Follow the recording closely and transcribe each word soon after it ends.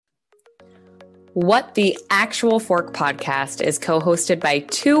What the Actual Fork podcast is co-hosted by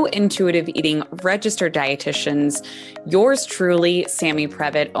two intuitive eating registered dietitians, yours truly, Sammy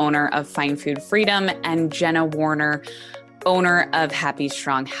Previtt, owner of Fine Food Freedom, and Jenna Warner, owner of Happy,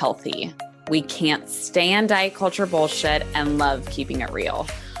 Strong, Healthy. We can't stand diet culture bullshit and love keeping it real.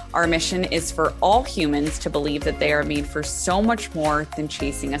 Our mission is for all humans to believe that they are made for so much more than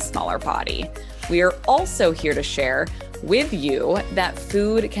chasing a smaller body. We are also here to share with you that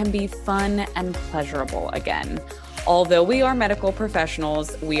food can be fun and pleasurable again. Although we are medical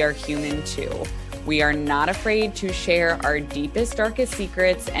professionals, we are human too. We are not afraid to share our deepest, darkest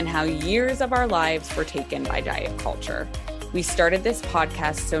secrets and how years of our lives were taken by diet culture. We started this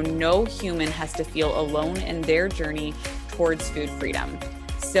podcast so no human has to feel alone in their journey towards food freedom.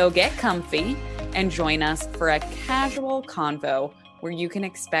 So get comfy and join us for a casual convo where you can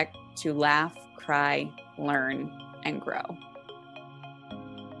expect to laugh, cry, learn, and grow.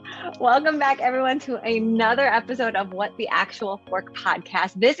 Welcome back, everyone, to another episode of What the Actual Fork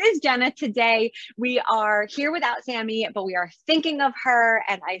podcast. This is Jenna. Today, we are here without Sammy, but we are thinking of her.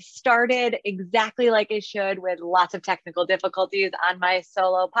 And I started exactly like I should with lots of technical difficulties on my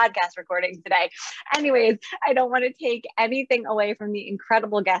solo podcast recording today. Anyways, I don't want to take anything away from the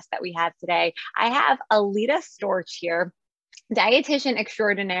incredible guest that we have today. I have Alita Storch here, dietitian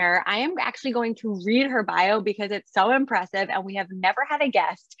extraordinaire. I am actually going to read her bio because it's so impressive, and we have never had a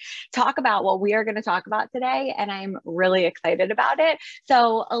guest talk about what we are going to talk about today, and I'm really excited about it.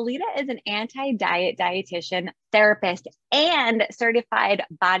 So Alita is an anti-diet dietitian, therapist, and certified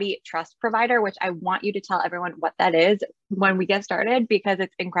body trust provider, which I want you to tell everyone what that is when we get started because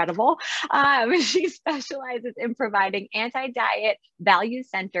it's incredible. She specializes in providing anti-diet,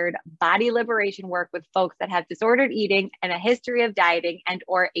 value-centered body liberation work with folks that have disordered eating and a history of dieting and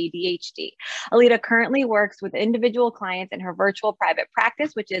or ADHD. Alita currently works with individual clients in her virtual private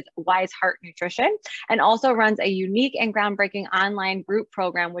practice, which is Wise Heart Nutrition, and also runs a unique and groundbreaking online group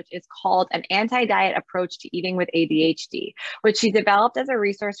program, which is called An Anti-Diet Approach to Eating with ADHD, which she developed as a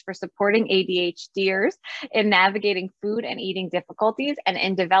resource for supporting ADHDers in navigating food and eating difficulties and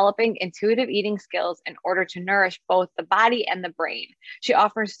in developing intuitive eating skills in order to nourish both the body and the brain. She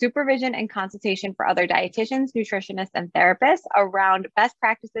offers supervision and consultation for other dietitians, nutritionists, and therapists around best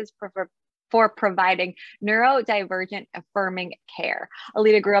practices for providing neurodivergent affirming care.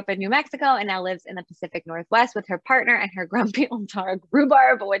 Alita grew up in New Mexico and now lives in the Pacific Northwest with her partner and her grumpy old dog,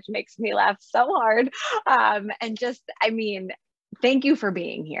 Rhubarb, which makes me laugh so hard. Thank you for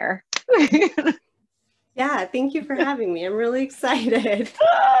being here. Yeah, thank you for having me. I'm really excited.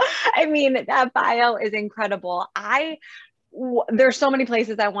 That bio is incredible. There's so many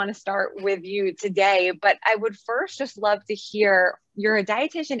places I want to start with you today, but I would first just love to hear, you're a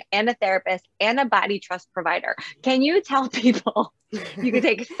dietitian and a therapist and a body trust provider. Can you tell people, you could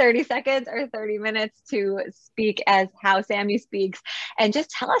take 30 seconds or 30 minutes to speak as how Sammy speaks, and just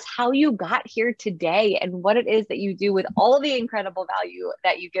tell us how you got here today and what it is that you do with all the incredible value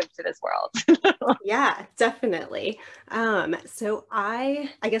that you give to this world. Yeah, definitely. So I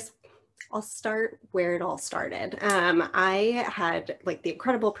guess I'll start where it all started. I had the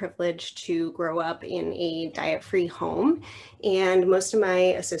incredible privilege to grow up in a diet-free home, and most of my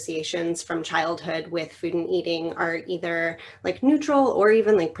associations from childhood with food and eating are either neutral or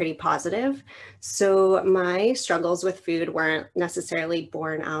even pretty positive. So my struggles with food weren't necessarily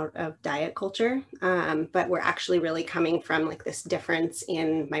born out of diet culture, but were actually really coming from this difference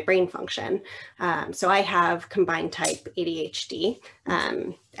in my brain function. So I have combined type ADHD,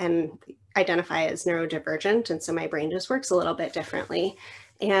 and identify as neurodivergent. And so my brain just works a little bit differently.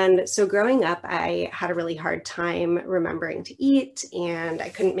 And so growing up, I had a really hard time remembering to eat, and I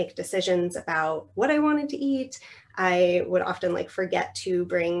couldn't make decisions about what I wanted to eat. I would often forget to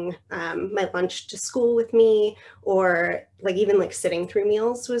bring my lunch to school with me, or even sitting through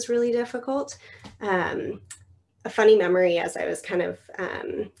meals was really difficult. A funny memory, as I was kind of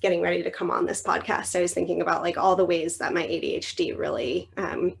getting ready to come on this podcast, I was thinking about all the ways that my ADHD really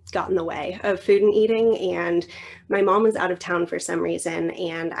got in the way of food and eating. And my mom was out of town for some reason,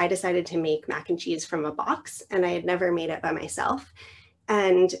 and I decided to make mac and cheese from a box, and I had never made it by myself.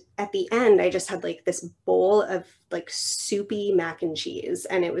 And at the end, I just had this bowl of soupy mac and cheese.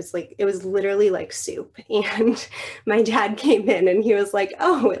 And it was literally soup. And my dad came in and he was like,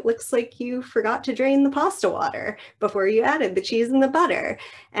 "Oh, it looks like you forgot to drain the pasta water before you added the cheese and the butter."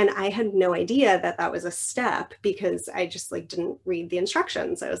 And I had no idea that that was a step because I just didn't read the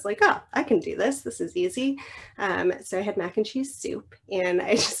instructions. I was like, "Oh, I can do this. This is easy." So I had mac and cheese soup. And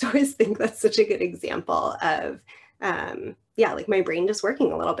I just always think that's such a good example of my brain just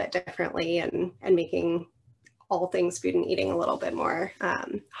working a little bit differently and making all things food and eating a little bit more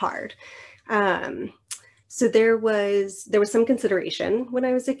hard. So there was some consideration when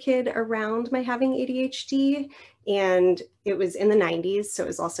I was a kid around my having ADHD, and it was in the 90s. So it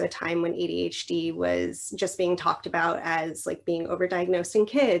was also a time when ADHD was just being talked about as like being overdiagnosed in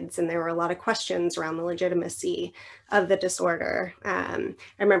kids. And there were a lot of questions around the legitimacy of the disorder. I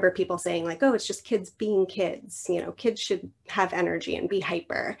remember people saying like, oh, it's just kids being kids, you know, kids should have energy and be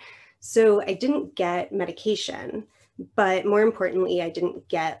hyper. So I didn't get medication. But more importantly, I didn't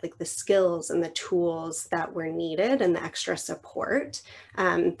get like the skills and the tools that were needed and the extra support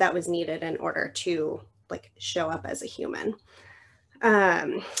that was needed in order to like show up as a human.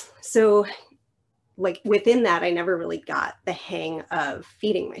 So like within that, I never really got the hang of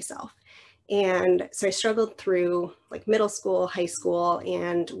feeding myself. And so I struggled through like middle school, high school,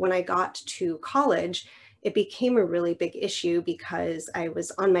 and when I got to college, it became a really big issue because I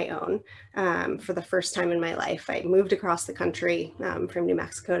was on my own for the first time in my life. I moved across the country from New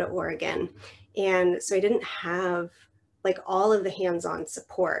Mexico to Oregon. And so I didn't have like all of the hands-on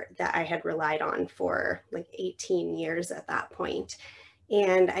support that I had relied on for like 18 years at that point.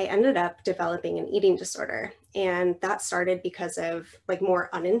 And I ended up developing an eating disorder. And that started because of like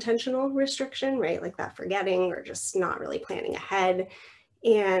more unintentional restriction, right? Like that forgetting or just not really planning ahead.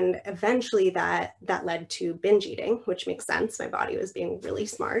 And eventually that led to binge eating, which makes sense. My body was being really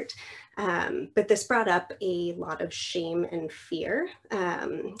smart. But this brought up a lot of shame and fear.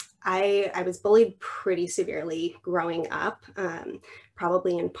 I was bullied pretty severely growing up,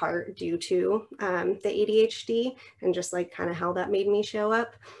 probably in part due to the ADHD and just like kind of how that made me show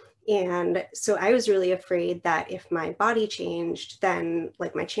up. And so I was really afraid that if my body changed, then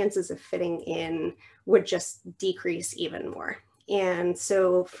like my chances of fitting in would just decrease even more. And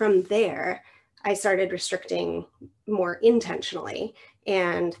so from there, I started restricting more intentionally.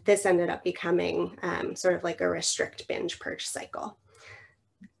 And this ended up becoming sort of like a restrict binge purge cycle.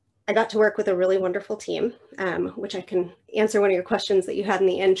 I got to work with a really wonderful team, which I can answer one of your questions that you had in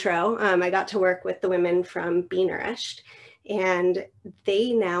the intro. I got to work with the women from Be Nourished, and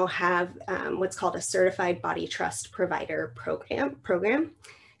they now have what's called a certified body trust provider program.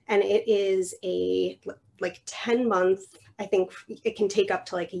 And it is a like 10-month, I think it can take up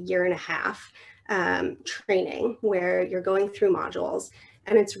to like a year and a half training where you're going through modules,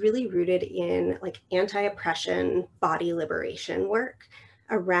 and it's really rooted in like anti-oppression, body liberation work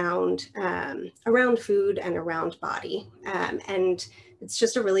around food and around body. And it's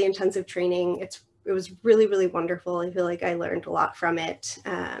just a really intensive training. It was really, really wonderful. I feel like I learned a lot from it.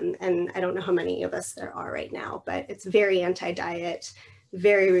 And I don't know how many of us there are right now, but it's very anti-diet,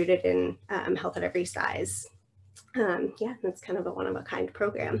 very rooted in health at every size. Yeah, that's kind of a one-of-a-kind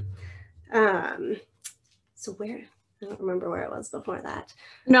program. So I don't remember where it was before that.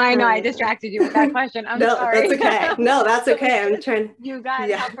 No, I know I distracted you with that question. I'm sorry. That's okay. No, that's okay. I'm trying. You got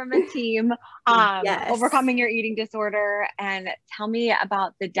help from a team, Yes. overcoming your eating disorder. And tell me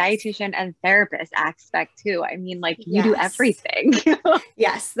about the dietitian and therapist aspect too. I mean, like you do everything.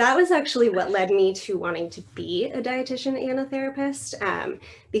 Yes, that was actually what led me to wanting to be a dietitian and a therapist,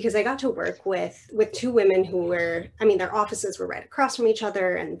 because I got to work with two women who were, I mean, their offices were right across from each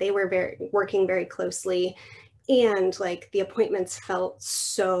other, and they were working very closely. And like the appointments felt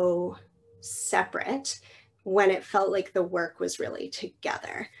so separate when it felt like the work was really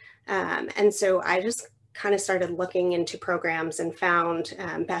together. And so I just kind of started looking into programs and found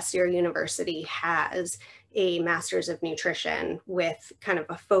Bastyr University has a master's of nutrition with kind of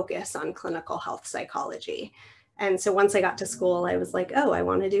a focus on clinical health psychology. And so once I got to school, I was like, oh, I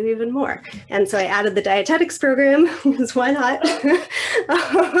want to do even more. And so I added the dietetics program, because why not?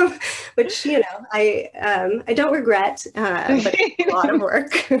 Which, you know, I don't regret, but it's a lot of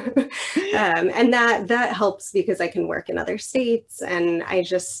work. And that helps because I can work in other states. And I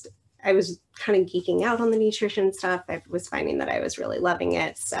was kind of geeking out on the nutrition stuff. I was finding that I was really loving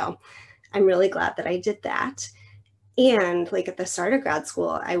it. So I'm really glad that I did that. And like at the start of grad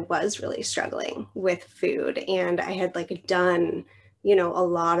school, I was really struggling with food, and I had like done, you know, a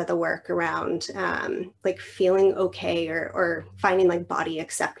lot of the work around like feeling okay or finding like body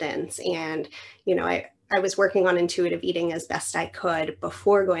acceptance. And, you know, I was working on intuitive eating as best I could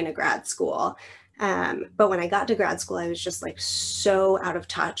before going to grad school. But when I got to grad school, I was just like so out of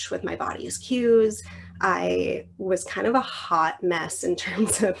touch with my body's cues. I was kind of a hot mess in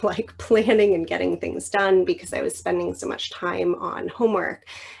terms of like planning and getting things done because I was spending so much time on homework,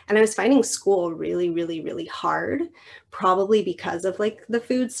 and I was finding school really, really, really hard, probably because of like the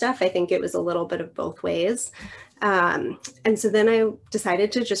food stuff. I think it was a little bit of both ways. And so then I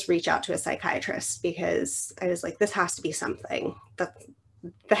decided to just reach out to a psychiatrist because I was like, this has to be something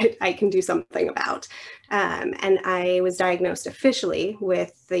that I can do something about. And I was diagnosed officially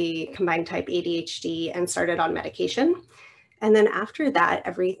with the combined type ADHD and started on medication. And then after that,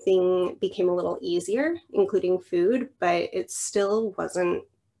 everything became a little easier, including food, but it still wasn't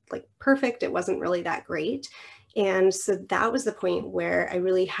like perfect. It wasn't really that great. And so that was the point where I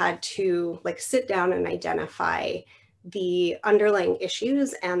really had to like sit down and identify the underlying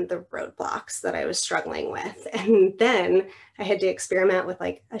issues and the roadblocks that I was struggling with. And then I had to experiment with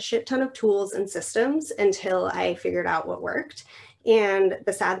like a shit ton of tools and systems until I figured out what worked. And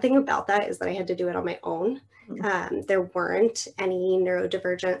the sad thing about that is that I had to do it on my own. There weren't any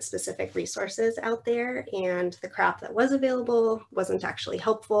neurodivergent specific resources out there, and the crap that was available wasn't actually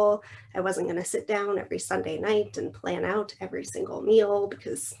helpful. I wasn't going to sit down every Sunday night and plan out every single meal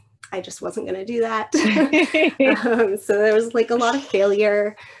because I just wasn't going to do that. So there was like a lot of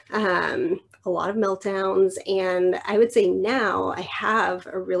failure, a lot of meltdowns. And I would say now I have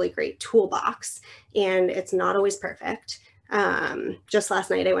a really great toolbox, and it's not always perfect. Just last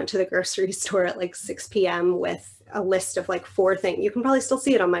night, I went to the grocery store at like 6 p.m. with a list of like 4 things. You can probably still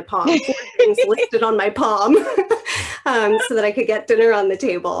see it on my palm, 4 things listed on my palm, so that I could get dinner on the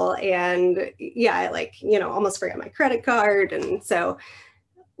table. And yeah, I like, almost forgot my credit card. And so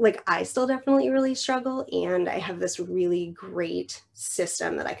like, I still definitely really struggle, and I have this really great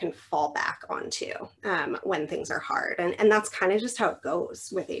system that I can fall back onto when things are hard. And that's kind of just how it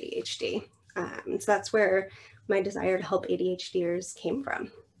goes with ADHD. So that's where my desire to help ADHDers came from.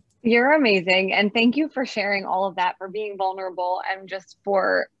 You're amazing. And thank you for sharing all of that, for being vulnerable, and just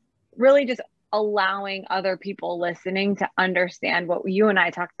for really just allowing other people listening to understand what you and I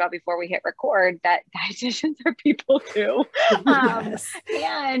talked about before we hit record, that dietitians are people too. Yes.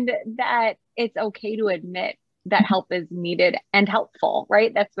 And that it's okay to admit that help is needed and helpful,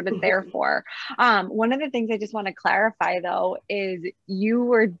 right? That's what it's there for. One of the things I just want to clarify though, is you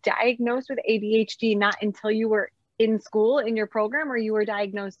were diagnosed with ADHD not until you were in school in your program, or you were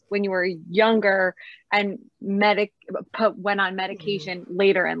diagnosed when you were younger and went on medication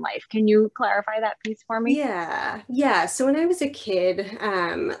later in life. Can you clarify that piece for me? Yeah. So when I was a kid,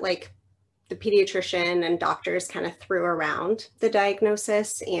 like the pediatrician and doctors kind of threw around the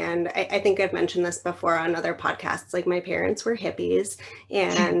diagnosis. And I think I've mentioned this before on other podcasts, like my parents were hippies,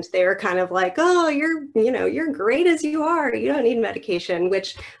 and they were kind of like, oh, you're great as you are. You don't need medication,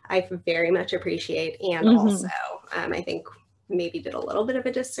 which I very much appreciate. And also, I think maybe did a little bit of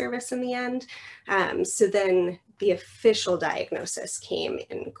a disservice in the end. So then the official diagnosis came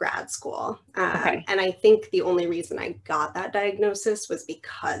in grad school. And I think the only reason I got that diagnosis was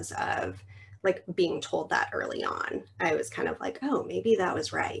because of like being told that early on. I was kind of like, oh, maybe that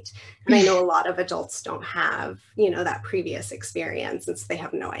was right. And I know a lot of adults don't have, that previous experience, and so they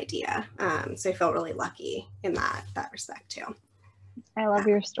have no idea. So I felt really lucky in that respect too. I love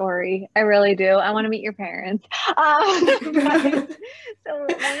your story. I really do. I want to meet your parents. So one of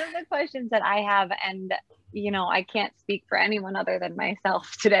the questions that I have, and I can't speak for anyone other than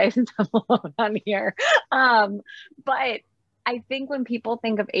myself today since I'm alone on here. But I think when people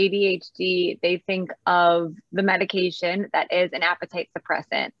think of ADHD, they think of the medication that is an appetite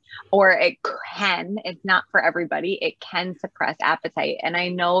suppressant, or it's not for everybody, it can suppress appetite. And I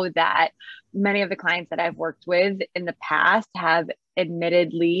know that many of the clients that I've worked with in the past have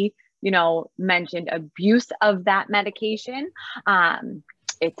admittedly, mentioned abuse of that medication.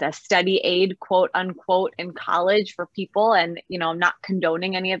 It's a study aid, quote unquote, in college for people. And, I'm not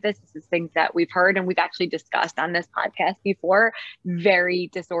condoning any of this. This is things that we've heard and we've actually discussed on this podcast before.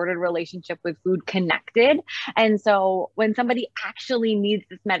 Very disordered relationship with food connected. And so when somebody actually needs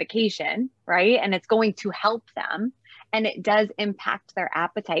this medication, right, and it's going to help them and it does impact their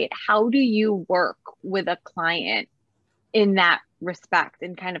appetite, how do you work with a client in that respect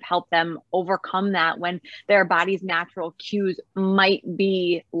and kind of help them overcome that when their body's natural cues might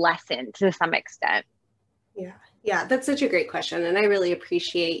be lessened to some extent? Yeah, that's such a great question. And I really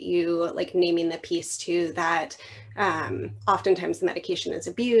appreciate you like naming the piece too, that oftentimes the medication is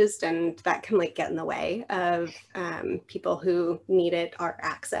abused, and that can like get in the way of people who need it or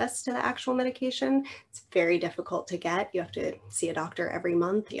access to the actual medication. It's very difficult to get. You have to see a doctor every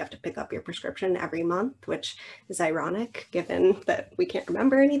month. You have to pick up your prescription every month, which is ironic given that we can't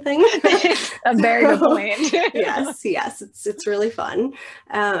remember anything. A very good point. yes, it's really fun.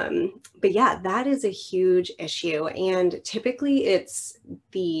 But yeah, that is a huge issue. And typically it's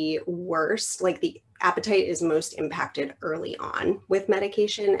the worst, like the appetite is most impacted early on with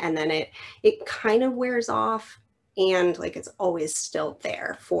medication, and then it kind of wears off, and like it's always still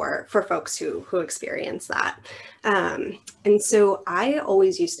there for folks who experience that. And so I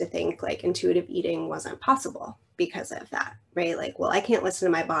always used to think like intuitive eating wasn't possible because of that, right? Like, well, I can't listen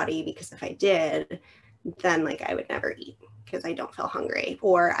to my body because if I did, then like I would never eat because I don't feel hungry,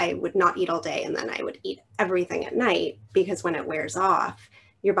 or I would not eat all day and then I would eat everything at night, because when it wears off,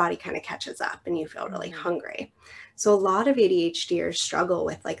 your body kind of catches up and you feel really hungry. So a lot of ADHDers struggle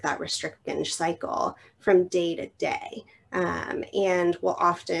with like that restrict binge cycle from day to day. And will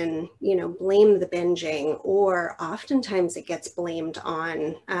often, blame the binging, or oftentimes it gets blamed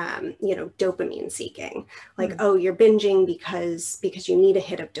on, dopamine seeking. Like, oh, you're binging because you need a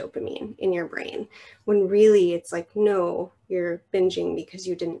hit of dopamine in your brain. When really it's like, no, you're binging because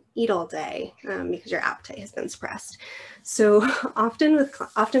you didn't eat all day, because your appetite has been suppressed. So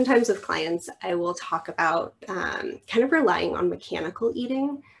oftentimes with clients, I will talk about kind of relying on mechanical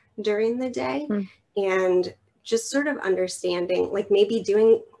eating during the day, and just sort of understanding, like maybe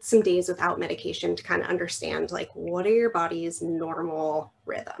doing some days without medication to kind of understand, like, what are your body's normal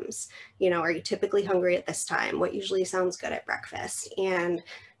rhythms? Are you typically hungry at this time? What usually sounds good at breakfast? And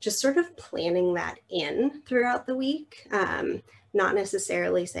just sort of planning that in throughout the week. Not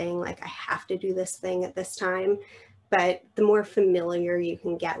necessarily saying like, I have to do this thing at this time, but the more familiar you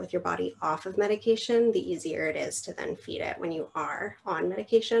can get with your body off of medication, the easier it is to then feed it when you are on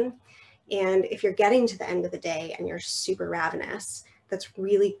medication. And if you're getting to the end of the day and you're super ravenous, that's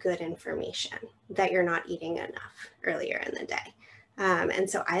really good information that you're not eating enough earlier in the day. And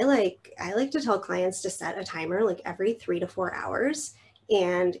so I like to tell clients to set a timer like every 3 to 4 hours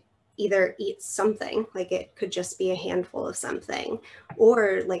and either eat something, like it could just be a handful of something,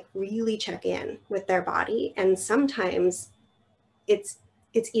 or like really check in with their body. And sometimes it's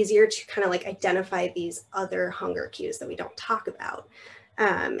easier to kind of like identify these other hunger cues that we don't talk about.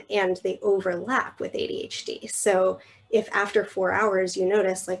 And they overlap with ADHD. So if after 4 hours you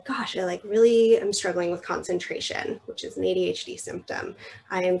notice like, gosh, I like really am struggling with concentration, which is an ADHD symptom.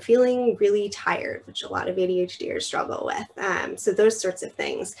 I am feeling really tired, which a lot of ADHDers struggle with. So those sorts of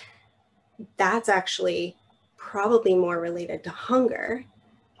things, that's actually probably more related to hunger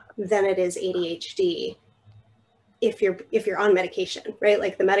than it is ADHD if you're on medication, right?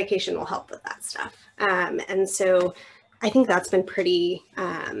 Like the medication will help with that stuff. And so I think that's been pretty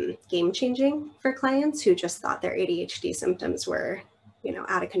game changing for clients who just thought their ADHD symptoms were,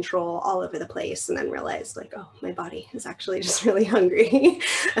 out of control all over the place, and then realized like, oh, my body is actually just really hungry.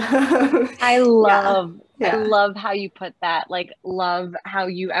 I love how you put that, like love how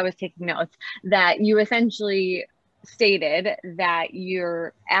I was taking notes, that you essentially stated that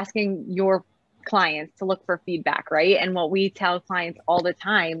you're asking your clients to look for feedback, right? And what we tell clients all the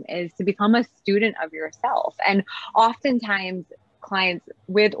time is to become a student of yourself. And oftentimes clients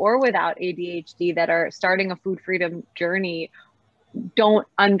with or without ADHD that are starting a food freedom journey don't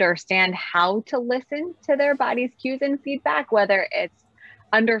understand how to listen to their body's cues and feedback, whether it's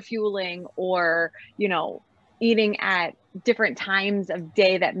under fueling or, eating at different times of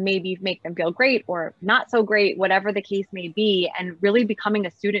day that maybe make them feel great or not so great, whatever the case may be. And really becoming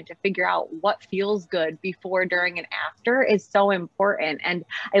a student to figure out what feels good before, during, and after is so important. And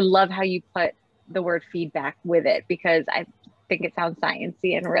I love how you put the word feedback with it, because I think it sounds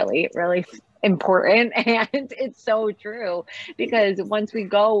sciencey and really, really important. And it's so true, because once we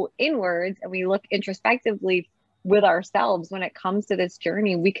go inwards and we look introspectively with ourselves when it comes to this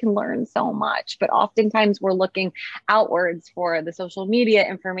journey, we can learn so much. But oftentimes we're looking outwards for the social media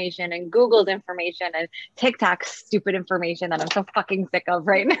information and Google's information and TikTok's stupid information that I'm so fucking sick of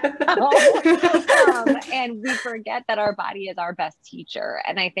right now. And we forget that our body is our best teacher.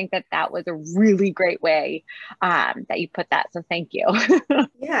 And I think that was a really great way that you put that. So thank you.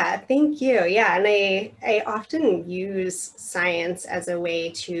 Yeah, thank you. Yeah. And I often use science as a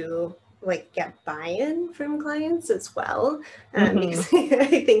way to like get buy-in from clients as well. Because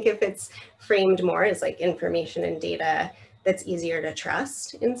I think if it's framed more as like information and data, that's easier to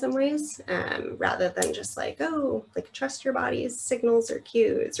trust in some ways, rather than just like, oh, like trust your body's signals or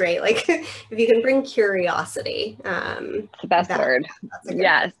cues, right? Like if you can bring curiosity. It's the best word.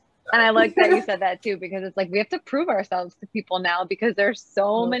 Yes. And I like that you said that too, because it's like we have to prove ourselves to people now, because there's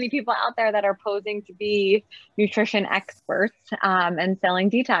so many people out there that are posing to be nutrition experts and selling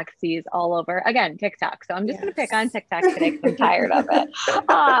detox teas all over, again, TikTok. So I'm just going to pick on TikTok today because I'm tired of it.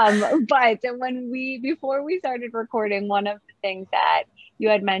 But before we started recording, one of the things that you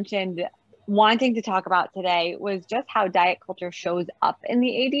had mentioned wanting to talk about today was just how diet culture shows up in the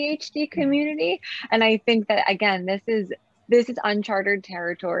ADHD community. And I think that, again, this is uncharted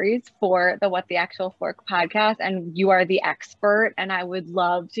territories for the What the Actual Fork podcast, and you are the expert. And I would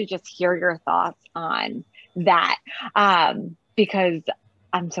love to just hear your thoughts on that, because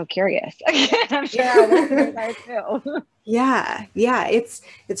I'm so curious. I'm sure our listeners are too. Yeah,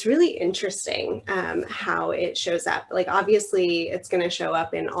 it's really interesting how it shows up. Like, obviously, it's going to show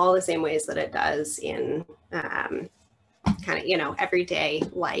up in all the same ways that it does in kind of, everyday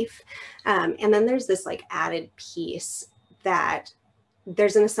life. And then there's this like added piece that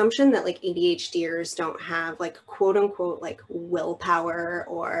there's an assumption that like ADHDers don't have like quote unquote like willpower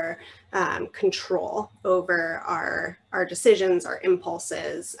or control over our decisions, our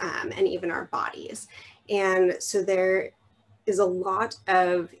impulses, and even our bodies. And so there is a lot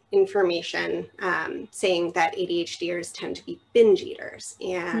of information saying that ADHDers tend to be binge eaters,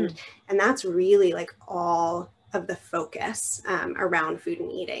 and that's really like all of the focus around food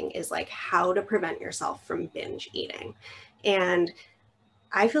and eating is like how to prevent yourself from binge eating. And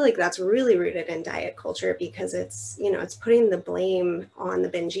I feel like that's really rooted in diet culture because it's, it's putting the blame on the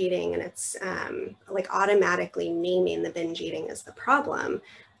binge eating, and it's like automatically naming the binge eating as the problem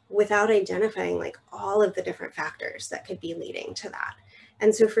without identifying like all of the different factors that could be leading to that.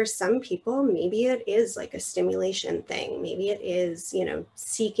 And so for some people, maybe it is like a stimulation thing. Maybe it is,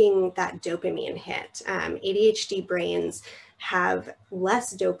 seeking that dopamine hit. ADHD brains have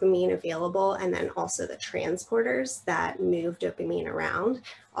less dopamine available, and then also the transporters that move dopamine around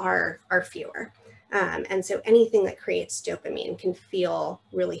are fewer. And so anything that creates dopamine can feel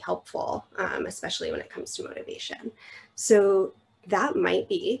really helpful, especially when it comes to motivation. So that might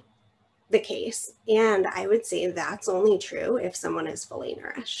be the case. And I would say that's only true if someone is fully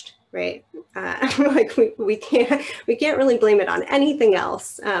nourished, right? Like we can't really blame it on anything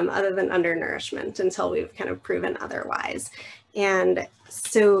else other than undernourishment until we've kind of proven otherwise. And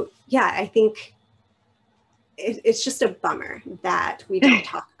so, yeah, I think it's just a bummer that we don't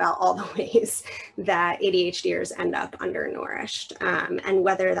talk about all the ways that ADHDers end up undernourished, and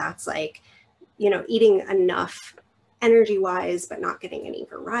whether that's like, eating enough energy wise, but not getting any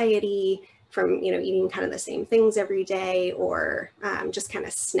variety from, eating kind of the same things every day, or just kind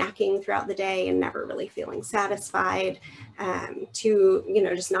of snacking throughout the day and never really feeling satisfied, to,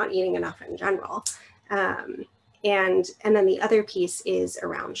 just not eating enough in general. And then the other piece is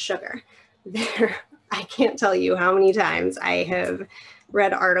around sugar. I can't tell you how many times I have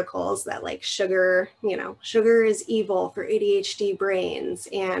read articles that like sugar is evil for ADHD brains,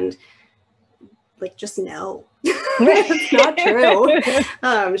 and like, just no, it's not true.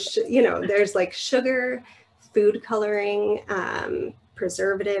 There's like sugar, food coloring,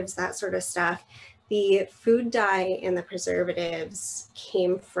 preservatives, that sort of stuff. The food dye and the preservatives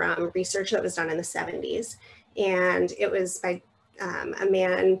came from research that was done in the 70s. And it was by a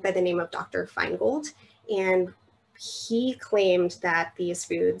man by the name of Dr. Feingold. And he claimed that these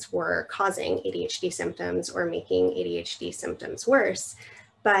foods were causing ADHD symptoms or making ADHD symptoms worse.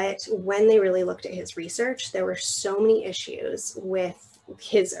 But when they really looked at his research, there were so many issues with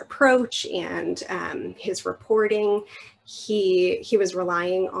his approach and his reporting. He was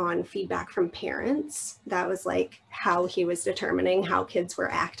relying on feedback from parents. That was like how he was determining how kids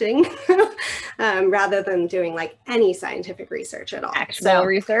were acting, rather than doing like any scientific research at all. Actual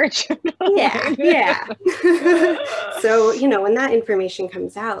research. Yeah. So, when that information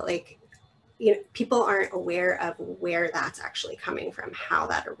comes out, like, people aren't aware of where that's actually coming from, how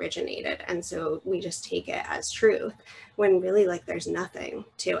that originated. And so we just take it as truth when really like there's nothing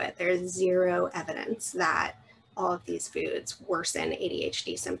to it. There's zero evidence that all of these foods worsen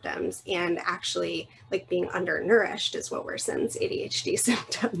ADHD symptoms, and actually like being undernourished is what worsens ADHD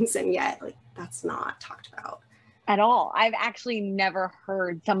symptoms. And yet like that's not talked about at all. I've actually never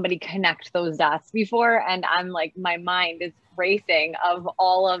heard somebody connect those dots before. And I'm like, my mind is racing of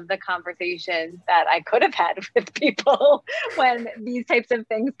all of the conversations that I could have had with people when these types of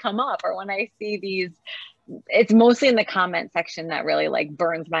things come up, or when I see these. It's mostly in the comment section that really like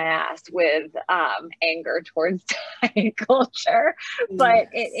burns my ass with anger towards diet culture. But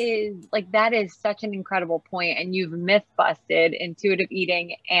it is like, that is such an incredible point. And you've myth busted intuitive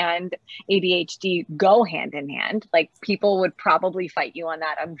eating and ADHD go hand in hand. Like, people would probably fight you on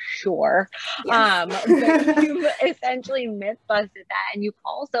that, I'm sure. Yes. But you've essentially myth busted that. And you've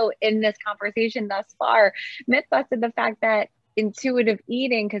also, in this conversation thus far, myth busted the fact that intuitive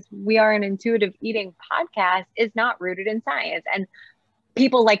eating, because we are an intuitive eating podcast, is not rooted in science. And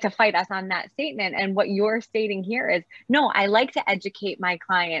people like to fight us on that statement. And what you're stating here is, no, I like to educate my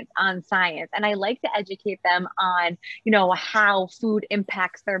clients on science, and I like to educate them on, how food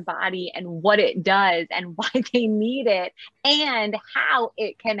impacts their body and what it does and why they need it, and how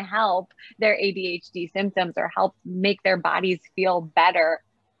it can help their ADHD symptoms or help make their bodies feel better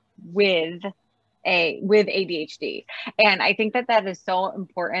with with ADHD. And I think that that is so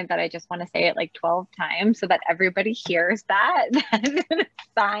important that I just want to say it like 12 times so that everybody hears that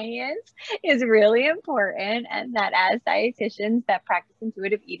science is really important, and that as dietitians that practice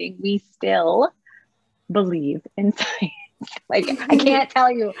intuitive eating, we still believe in science. Like, I can't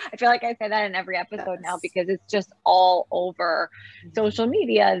tell you, I feel like I say that in every episode now because it's just all over social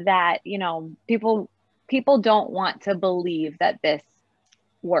media that, you know, people don't want to believe that this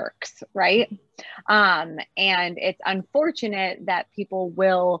works, right? And it's unfortunate that people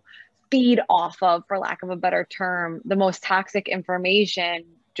will feed off of, for lack of a better term, the most toxic information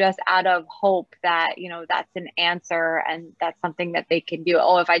just out of hope that, you know, that's an answer and that's something that they can do.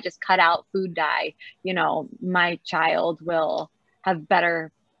 Oh, if I just cut out food dye, you know, my child will have better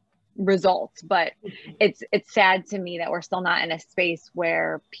results. But it's sad to me that we're still not in a space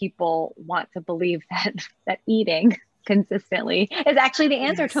where people want to believe that eating consistently is actually the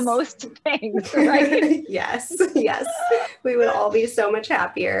answer to most things, right? Yes. We would all be so much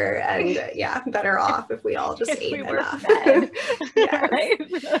happier and better off if we all just ate enough. Yes. Right?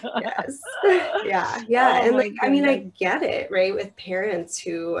 Yes. Yeah. And like, I mean, I get it, right? With parents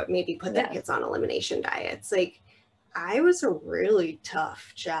who maybe put their kids on elimination diets, like, I was a really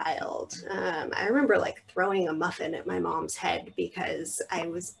tough child. I remember like throwing a muffin at my mom's head because I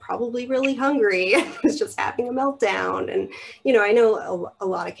was probably really hungry and was just having a meltdown. And, you know, I know a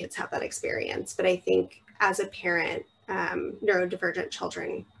lot of kids have that experience, but I think as a parent, neurodivergent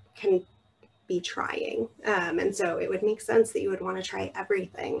children can be trying. And so it would make sense that you would want to try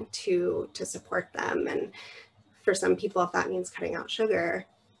everything to support them. And for some people, if that means cutting out sugar,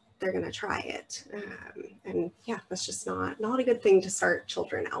 they're going to try it. And that's just not a good thing to start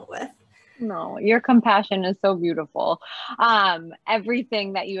children out with. No, your compassion is so beautiful.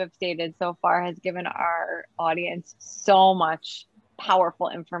 Everything that you have stated so far has given our audience so much powerful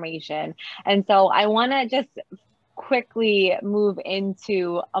information. And so I want to just quickly move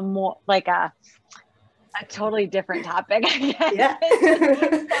into a more like a totally different topic. Yeah.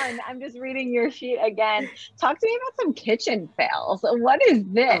 It's fun. I'm just reading your sheet again. Talk to me about some kitchen fails. What is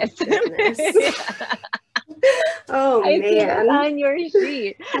this? Oh, I man. see it on your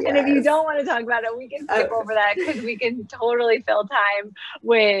sheet. Yes. And if you don't want to talk about it, we can skip over that because we can totally fill time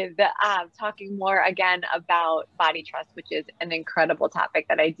with talking more again about body trust, which is an incredible topic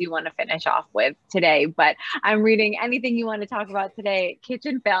that I do want to finish off with today. But I'm reading anything you want to talk about today,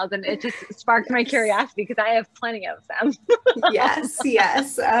 kitchen fails, and it just sparked my curiosity because I have plenty of them. Yes.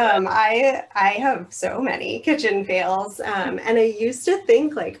 I have so many kitchen fails. And I used to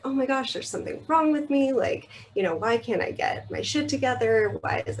think like, oh my gosh, there's something wrong with me. Like, you know, why can't I get my shit together?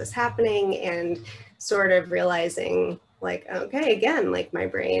 Why is this happening? And sort of realizing like, okay, again, like my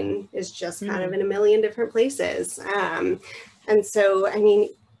brain is just kind of in a million different places. And so, I mean,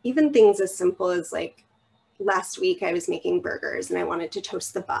 even things as simple as like last week I was making burgers and I wanted to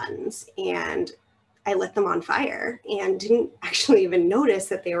toast the buns and I lit them on fire and didn't actually even notice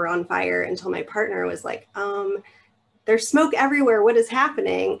that they were on fire until my partner was like, there's smoke everywhere. What is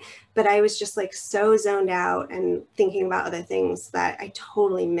happening? But I was just like so zoned out and thinking about other things that I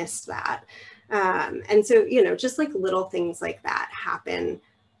totally missed that. And so, you know, just like little things like that happen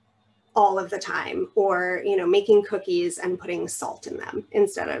all of the time, or, you know, making cookies and putting salt in them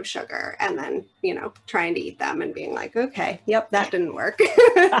instead of sugar and then, you know, trying to eat them and being like, okay, yep, that didn't work.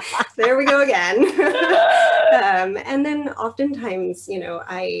 There we go again. And then oftentimes, you know,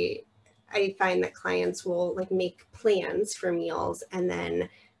 I find that clients will like make plans for meals and then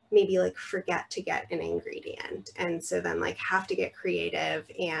maybe like forget to get an ingredient. And so then like have to get creative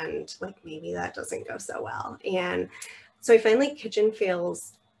and like maybe that doesn't go so well. And so I find like kitchen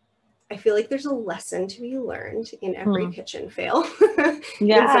fails, I feel like there's a lesson to be learned in every kitchen fail in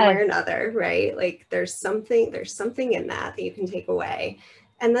some way or another, right? Like there's something in that you can take away.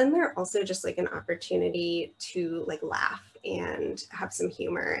 And then there also just like an opportunity to like laugh and have some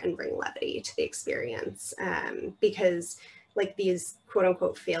humor and bring levity to the experience. Because like these quote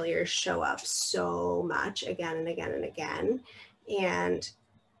unquote failures show up so much again and again and again. And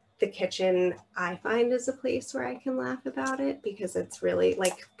the kitchen, I find, is a place where I can laugh about it because it's really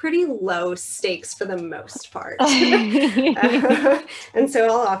like pretty low stakes for the most part. And so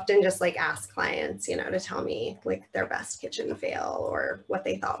I'll often just like ask clients, you know, to tell me like their best kitchen fail or what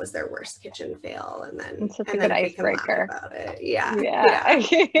they thought was their worst kitchen fail. And then, it's such a good icebreaker about it. Yeah.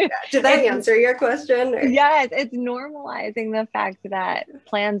 Did that answer your question? Or? Yes. It's normalizing the fact that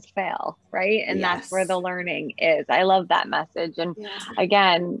plans fail, right? And that's where the learning is. I love that message. And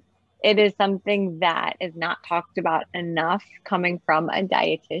again, it is something that is not talked about enough coming from a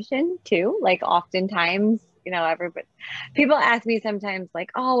dietitian too. Like oftentimes, you know, people ask me sometimes like,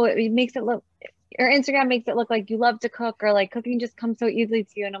 oh, it makes it look, your Instagram makes it look like you love to cook, or like cooking just comes so easily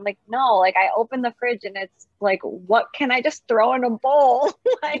to you. And I'm like, no, like I open the fridge and it's like, what can I just throw in a bowl?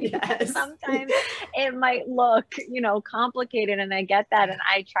 Like Yes. sometimes it might look, complicated, and I get that. And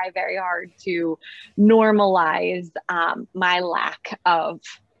I try very hard to normalize my lack of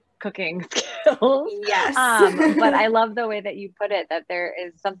cooking skills. Yes. But I love the way that you put it, that there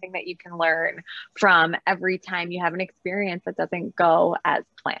is something that you can learn from every time you have an experience that doesn't go as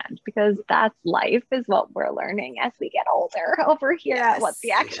planned, because that's life, is what we're learning as we get older over here at What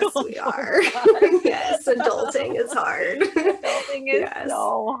the Actual Yes, we are. Yes, adulting is hard. Adulting is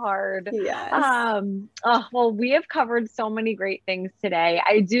so hard. Yes. Well, we have covered so many great things today.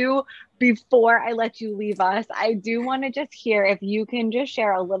 Before I let you leave us, I do want to just hear if you can just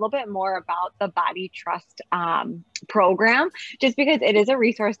share a little bit more about the Body Trust program, just because it is a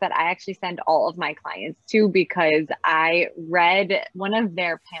resource that I actually send all of my clients to, because I read one of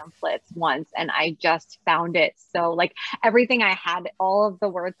their pamphlets once and I just found it so, like, everything I had, all of the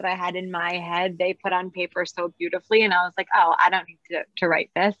words that I had in my head, they put on paper so beautifully. And I was like, oh, I don't need to write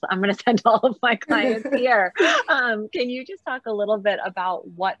this. I'm going to send all of my clients here. Can you just talk a little bit about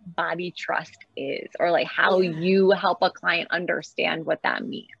what Body Trust is, or like how you help a client understand what that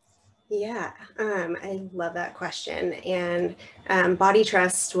means? Yeah, I love that question. And Body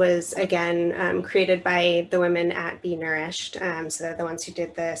Trust was, again, created by the women at Be Nourished. So they're the ones who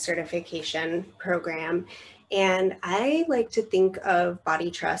did the certification program. And I like to think of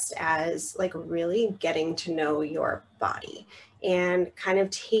Body Trust as like really getting to know your body, and kind of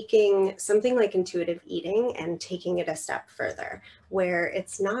taking something like intuitive eating and taking it a step further, where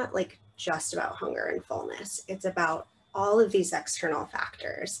it's not like just about hunger and fullness. It's about all of these external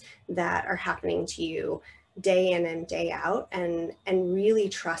factors that are happening to you day in and day out, and really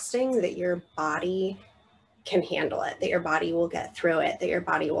trusting that your body can handle it, that your body will get through it, that your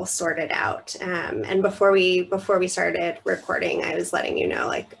body will sort it out. And before we started recording, I was letting you know,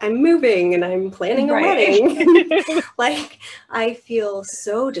 like, I'm moving and I'm planning a wedding. Like, I feel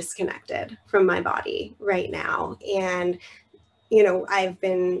so disconnected from my body right now. And I've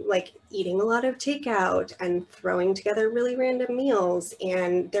been like eating a lot of takeout and throwing together really random meals.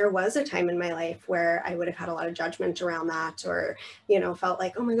 And there was a time in my life where I would have had a lot of judgment around that, or, felt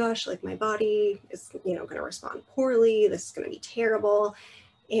like, oh my gosh, like my body is, going to respond poorly. This is going to be terrible.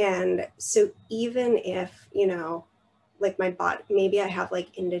 And so even if, like my body, maybe I have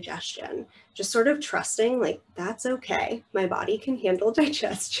like indigestion, just sort of trusting like, that's okay. My body can handle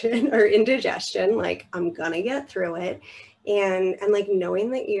digestion or indigestion. Like, I'm going to get through it. And like knowing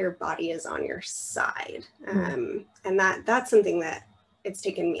that your body is on your side. And that's something that it's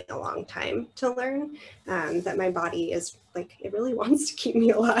taken me a long time to learn, that my body is like, it really wants to keep me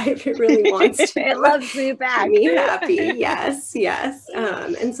alive. It really wants to it loves me back. Keep me happy. Yes.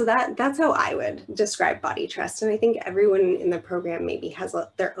 And so that's how I would describe Body Trust. And I think everyone in the program maybe has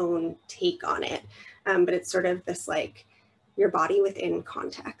their own take on it. But it's sort of this like, your body within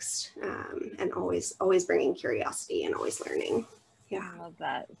context, and always bringing curiosity and always learning. Yeah. I love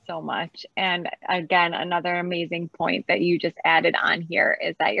that so much. And again, another amazing point that you just added on here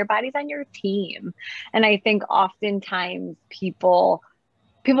is that your body's on your team. And I think oftentimes people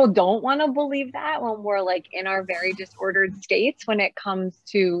don't want to believe that when we're like in our very disordered states. When it comes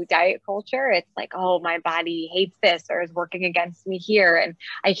to diet culture, it's like, oh, my body hates this or is working against me here. And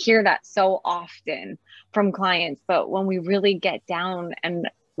I hear that so often from clients. But when we really get down and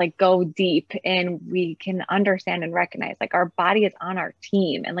like go deep, and we can understand and recognize like our body is on our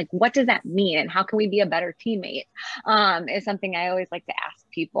team, and like, what does that mean? And how can we be a better teammate? Is something I always like to ask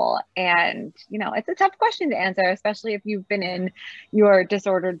people. And, it's a tough question to answer, especially if you've been in your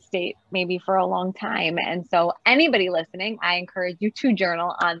disordered state maybe for a long time. And so anybody listening, I encourage you to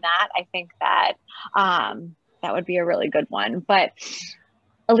journal on that. I think that that would be a really good one. But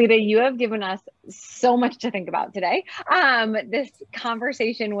Alita, you have given us so much to think about today. This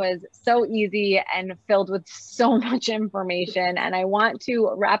conversation was so easy and filled with so much information, and I want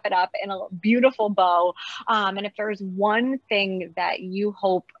to wrap it up in a beautiful bow. And if there's one thing that you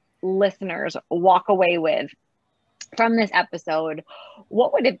hope listeners walk away with from this episode,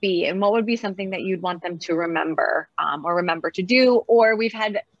 what would it be? And what would be something that you'd want them to remember, or remember to do? Or we've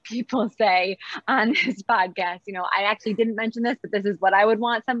had people say on this podcast, I actually didn't mention this, but this is what I would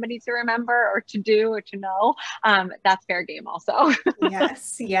want somebody to remember or to do or to know. That's fair game also.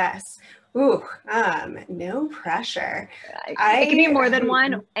 Yes. Ooh, no pressure. It can be more than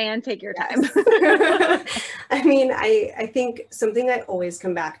one, and take your time. I mean, I think something I always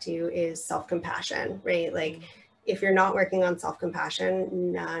come back to is self-compassion, right? Like, if you're not working on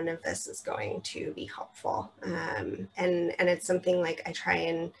self-compassion, none of this is going to be helpful. And it's something like I try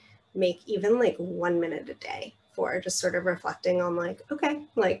and make even like 1 minute a day for just sort of reflecting on like, okay,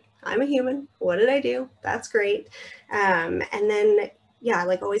 like I'm a human. What did I do? That's great. And then, yeah,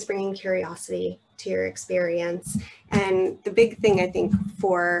 like always bringing curiosity to your experience. And the big thing I think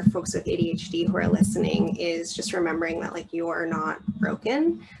for folks with ADHD who are listening is just remembering that like you are not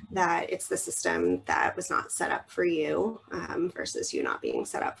broken, that it's the system that was not set up for you versus you not being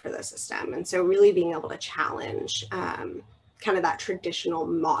set up for the system. And so really being able to challenge kind of that traditional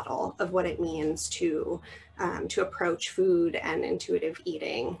model of what it means to approach food and intuitive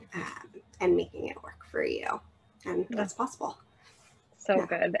eating and making it work for you. And that's possible. So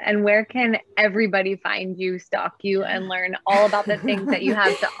good. And where can everybody find you, stalk you, and learn all about the things that you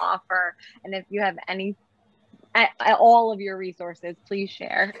have to offer? And if you have any, all of your resources, please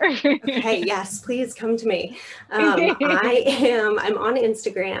share. Okay, yes, please come to me. I'm on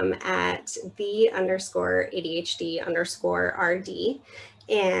Instagram at the_ADHD_RD.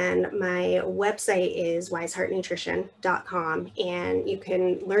 And my website is wiseheartnutrition.com. And you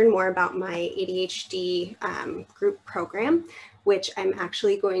can learn more about my ADHD group program, which I'm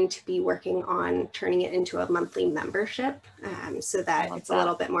actually going to be working on turning it into a monthly membership so that it's a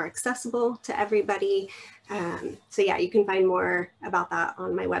little bit more accessible to everybody. So yeah, you can find more about that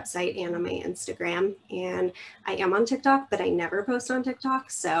on my website and on my Instagram. And I am on TikTok, but I never post on TikTok.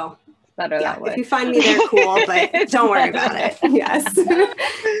 So yeah, if you find me there, cool, but don't worry about it. Yes.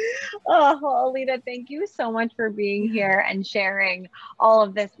 Oh, Alita, thank you so much for being here and sharing all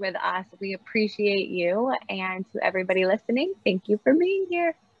of this with us. We appreciate you. And to everybody listening, thank you for being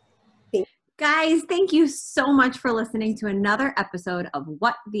here. Guys, thank you so much for listening to another episode of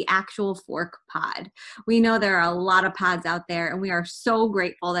What the Actual Fork Pod. We know there are a lot of pods out there, and we are so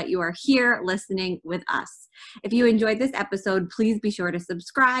grateful that you are here listening with us. If you enjoyed this episode, please be sure to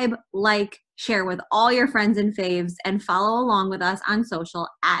subscribe, like, share with all your friends and faves, and follow along with us on social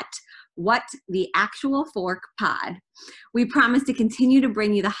at What the Actual Fork Pod. We promise to continue to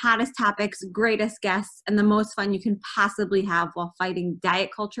bring you the hottest topics, greatest guests, and the most fun you can possibly have while fighting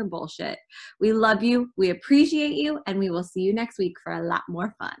diet culture bullshit. We love you, we appreciate you, and we will see you next week for a lot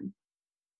more fun.